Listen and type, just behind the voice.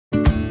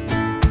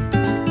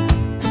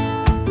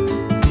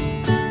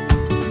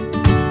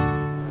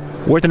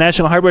We're at the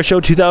National Hardware Show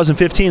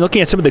 2015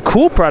 looking at some of the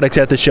cool products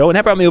at the show, and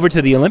that brought me over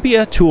to the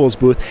Olympia Tools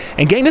booth.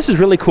 And gang, this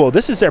is really cool.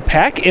 This is their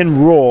pack and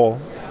roll.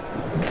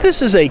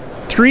 This is a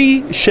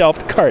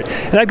 3-shelved cart.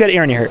 And I've got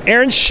Aaron here.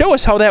 Aaron, show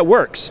us how that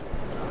works.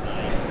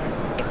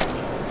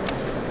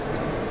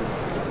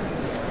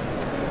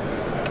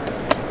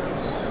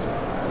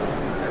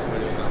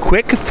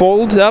 Quick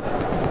fold up,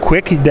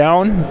 quick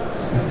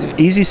down,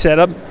 easy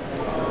setup,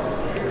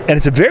 and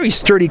it's a very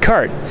sturdy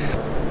cart.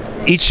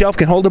 Each shelf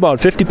can hold about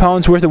 50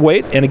 pounds worth of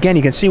weight, and again,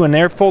 you can see when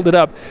they're folded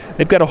up,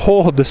 they've got a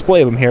whole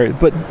display of them here,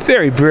 but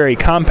very, very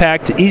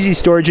compact, easy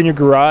storage in your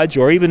garage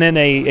or even in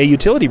a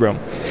utility room.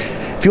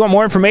 If you want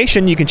more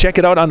information, you can check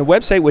it out on the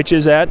website, which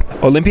is at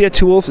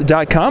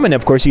olympiatools.com, and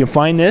of course, you can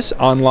find this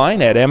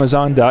online at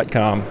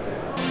amazon.com.